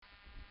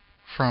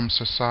From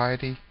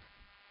society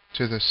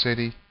to the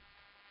city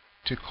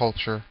to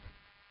culture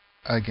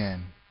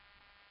again.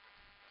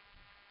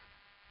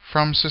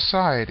 From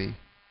society,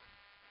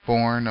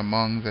 born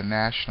among the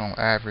national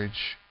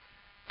average,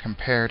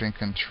 compared and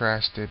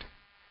contrasted,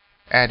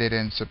 added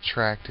and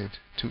subtracted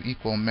to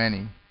equal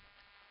many,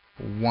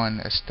 one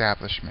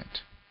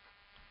establishment.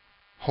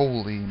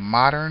 Wholly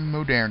modern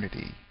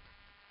modernity.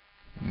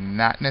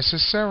 Not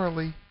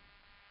necessarily.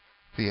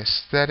 The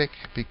aesthetic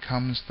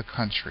becomes the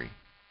country.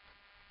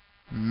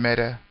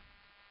 Meta,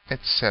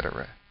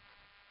 etc.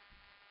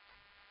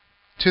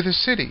 To the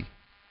city,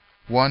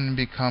 one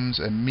becomes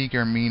a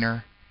meager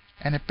meaner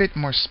and a bit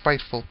more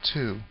spiteful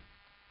too.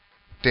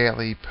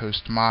 Daily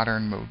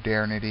postmodern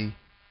modernity.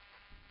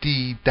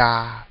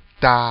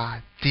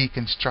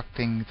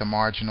 Deconstructing the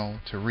marginal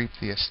to reap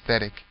the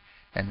aesthetic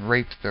and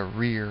rape the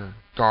rear,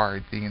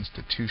 guard the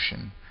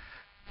institution.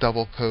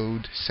 Double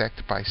code,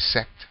 sect by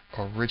sect,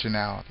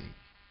 originality.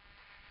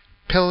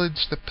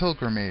 Pillage the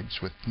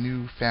pilgrimage with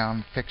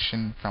new-found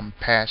fiction from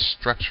past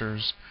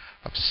structures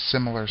of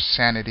similar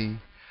sanity,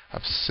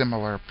 of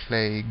similar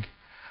plague,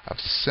 of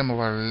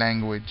similar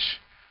language.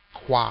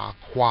 Qua.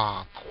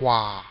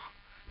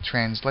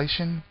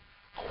 Translation?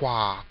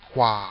 Qua.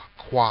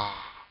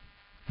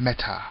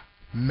 Meta,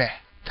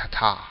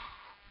 tata.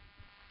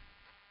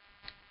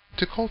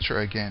 To culture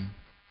again,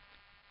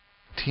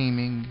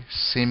 teeming,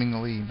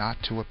 seemingly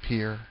not to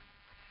appear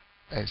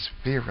as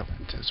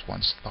virulent as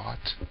once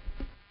thought.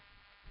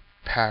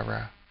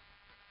 Paraplus.